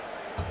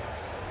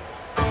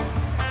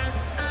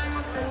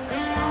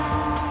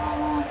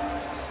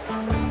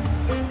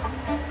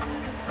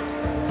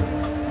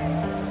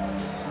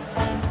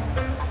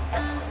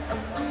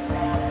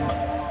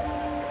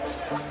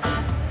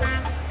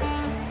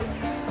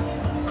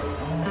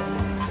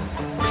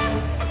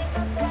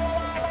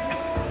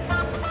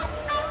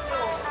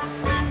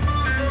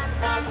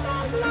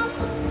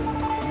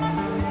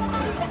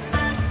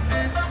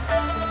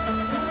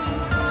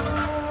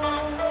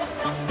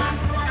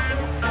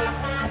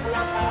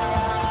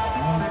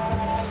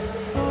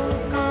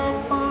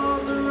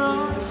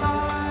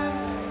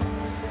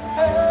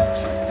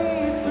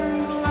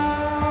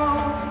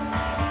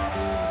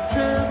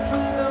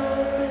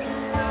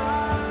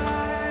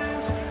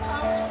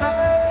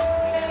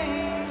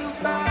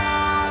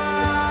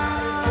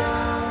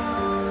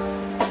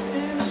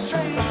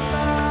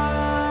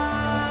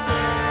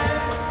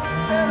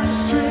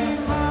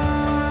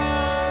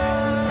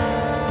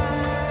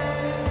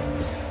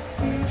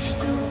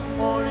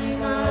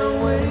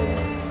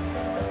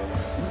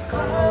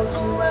clouds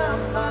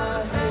around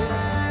my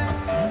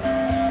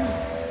head,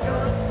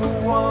 got the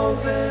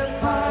walls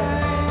and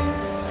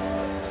pipes,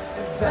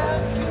 and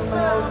vacuum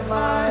out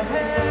my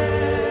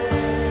head.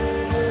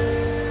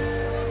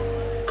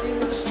 In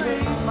the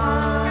straight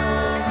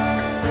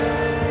line,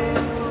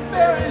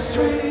 very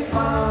straight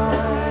line.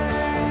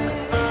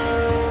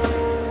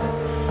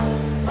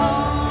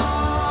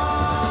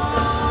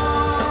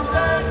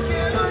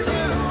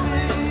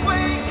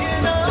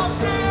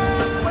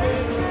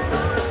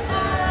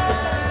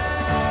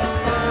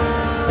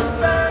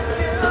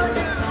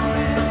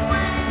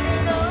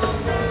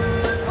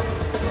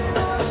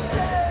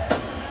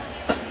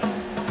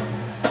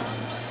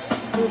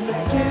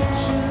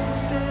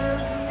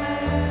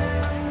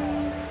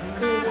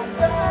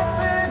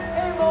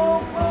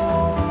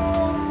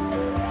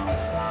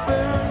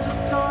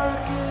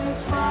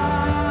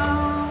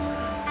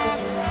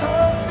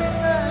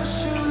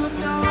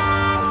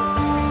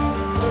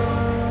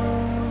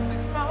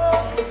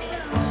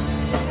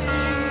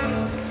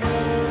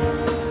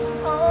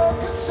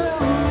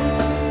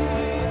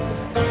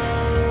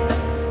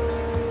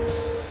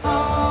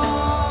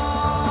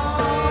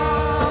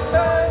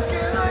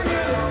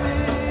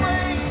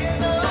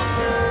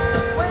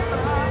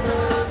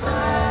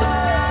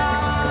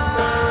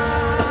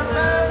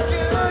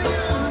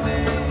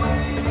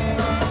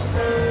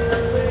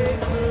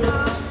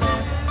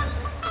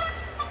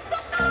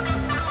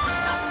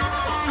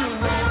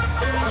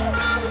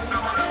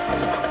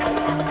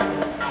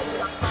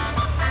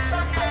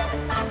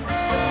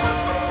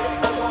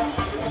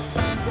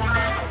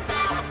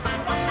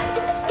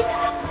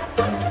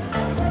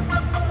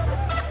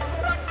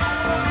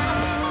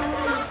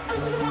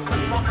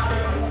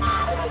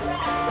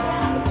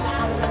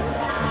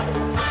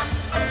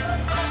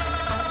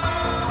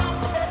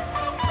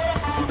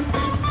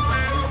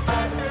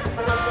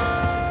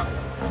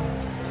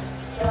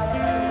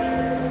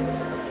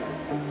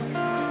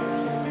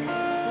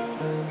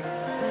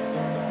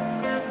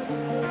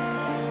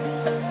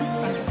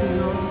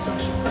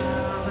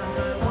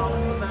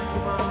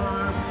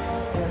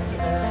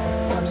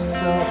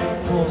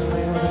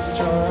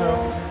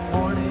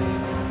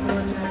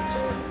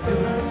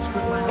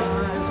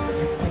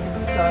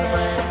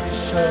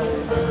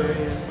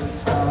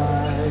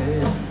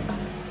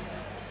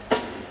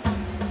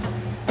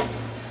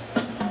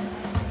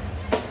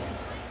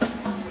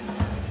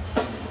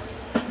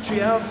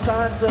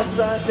 Signs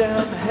upside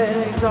down, the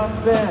head hangs off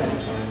the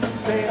bed.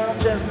 Say I'm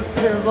just a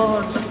pair of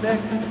lungs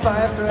connected by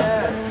a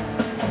thread.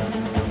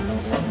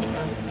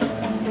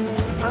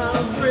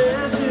 I'm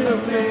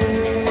presuming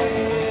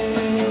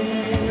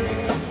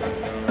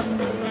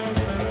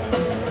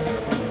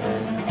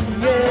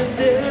the end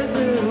is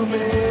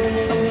zooming.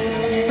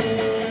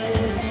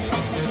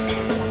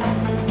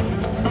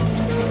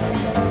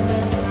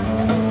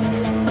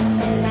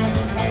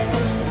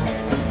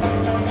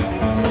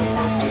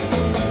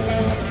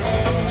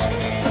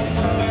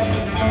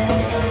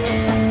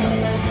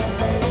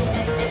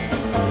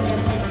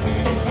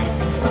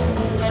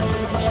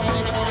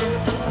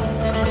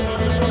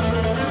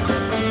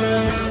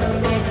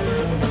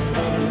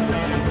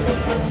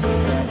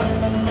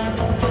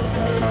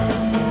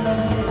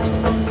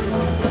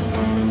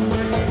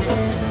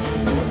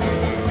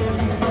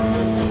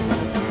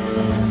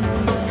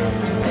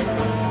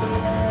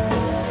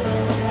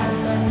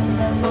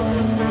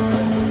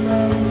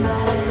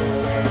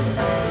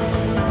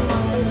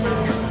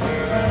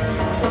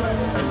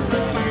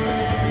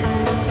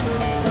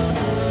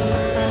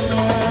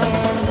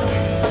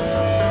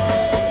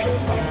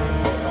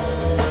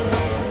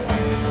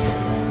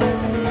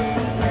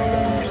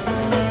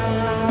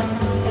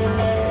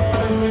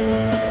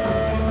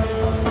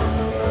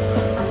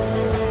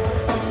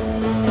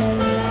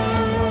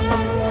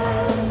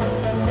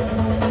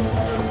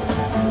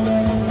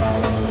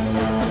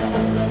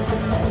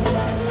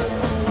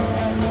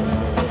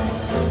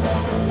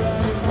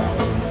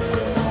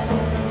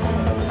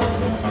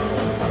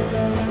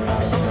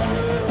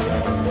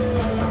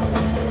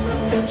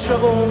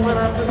 Trouble when I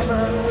put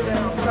my foot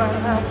down, try to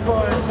have a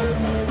voice.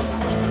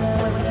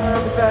 When I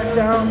come back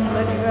down,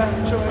 let you have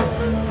a choice.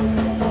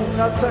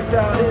 Got sucked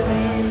out in the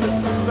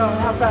evening, just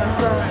about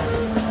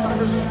 9:30.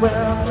 This is when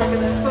I'm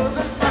drinking and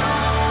closing.